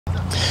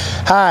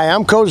Hi,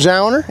 I'm Coach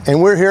Zauner,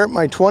 and we're here at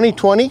my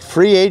 2020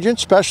 Free Agent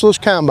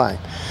Specialist Combine.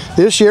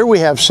 This year we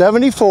have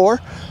 74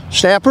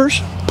 snappers,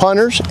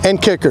 punters,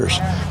 and kickers.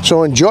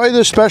 So enjoy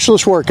this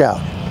specialist workout.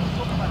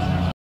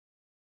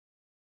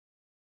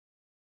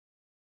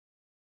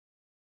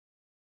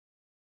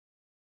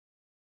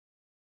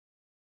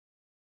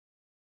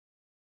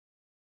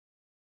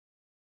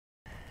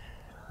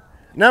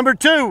 Number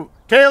 2,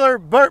 Taylor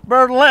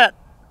Bertolet,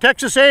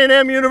 Texas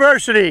A&M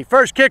University,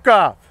 first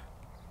kickoff.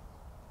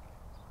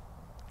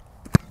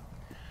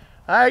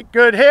 All right,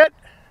 good hit,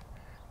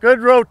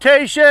 good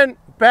rotation,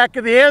 back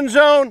of the end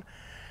zone.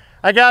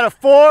 I got a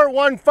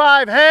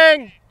 4-1-5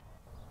 hang,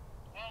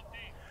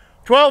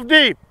 12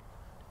 deep.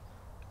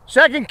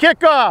 Second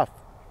kickoff.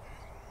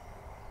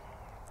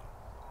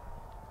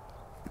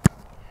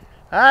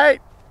 All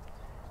right,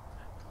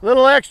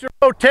 little extra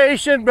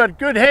rotation, but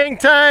good hang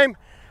time.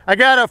 I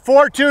got a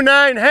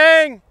 4-2-9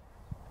 hang,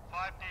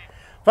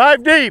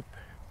 5 deep.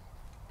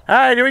 All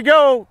right, here we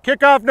go,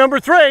 kickoff number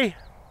 3.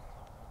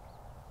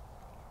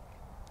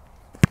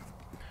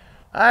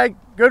 All right,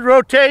 good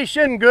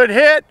rotation, good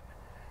hit.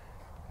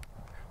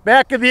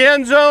 Back of the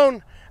end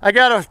zone, I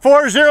got a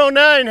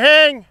 4-0-9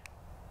 hang,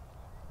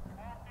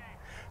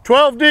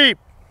 12 deep.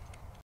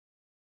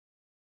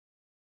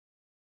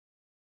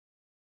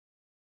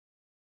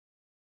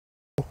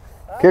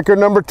 Kicker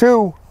number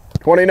 2,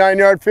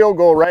 29-yard field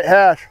goal, right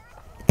hash.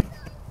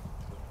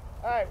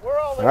 All right, we're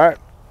all there. All right,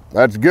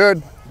 that's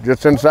good.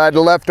 Just inside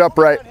the left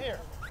upright.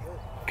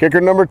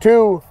 Kicker number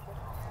 2,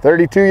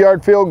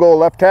 32-yard field goal,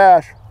 left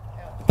hash.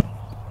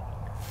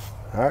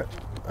 All right,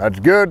 that's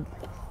good.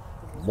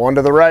 One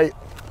to the right.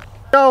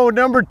 Go,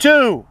 number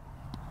 2,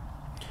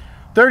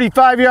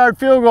 35-yard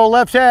field goal,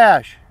 left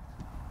hash.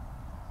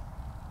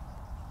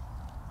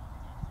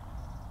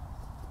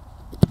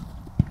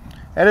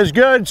 That is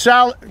good,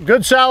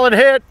 solid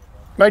hit,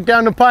 right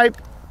down the pipe.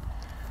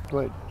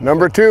 Wait.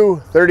 Number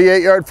 2,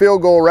 38-yard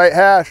field goal, right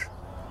hash.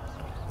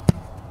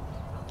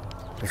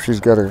 She's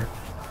got her.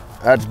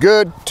 That's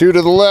good, 2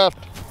 to the left.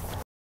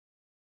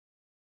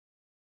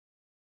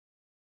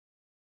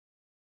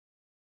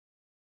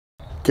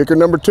 Kicker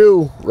number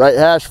 2, right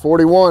hash,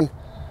 41.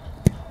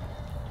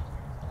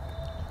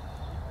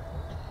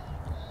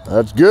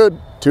 That's good,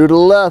 2 to the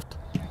left.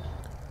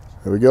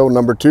 Here we go,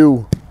 number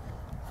 2,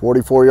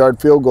 44-yard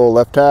field goal,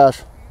 left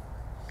hash.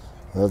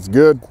 That's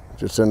good,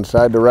 just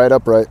inside the right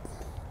upright.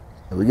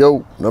 Here we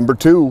go, number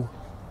 2,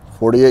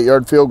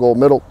 48-yard field goal,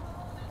 middle.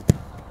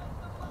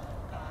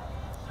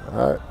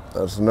 All right,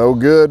 that's no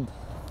good,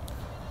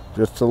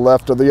 just to the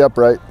left of the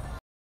upright.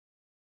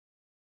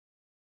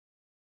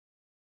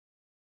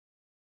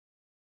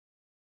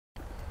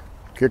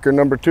 Kicker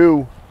number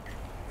 2,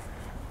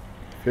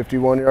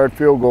 51-yard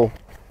field goal,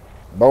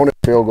 bonus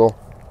field goal.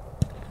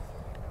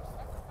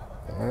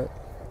 All right,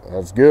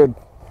 that's good.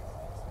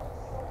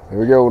 Here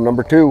we go,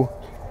 number 2,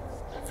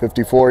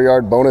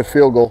 54-yard bonus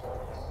field goal.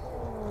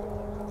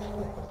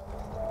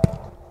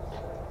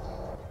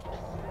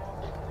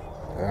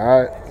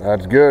 All right,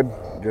 that's good,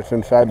 just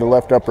inside the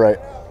left upright.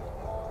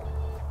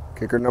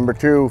 Kicker number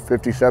 2,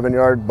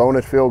 57-yard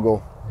bonus field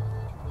goal.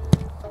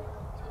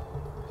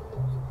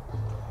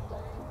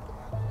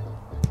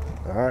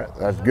 All right,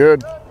 that's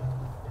good.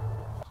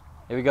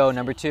 Here we go,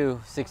 number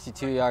 2,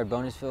 62-yard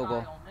bonus field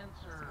goal.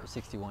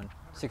 61.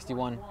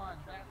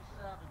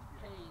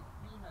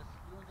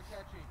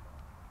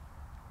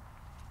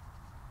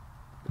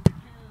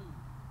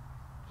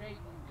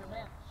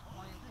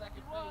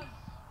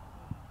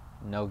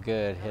 No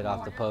good, hit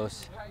off the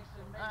post.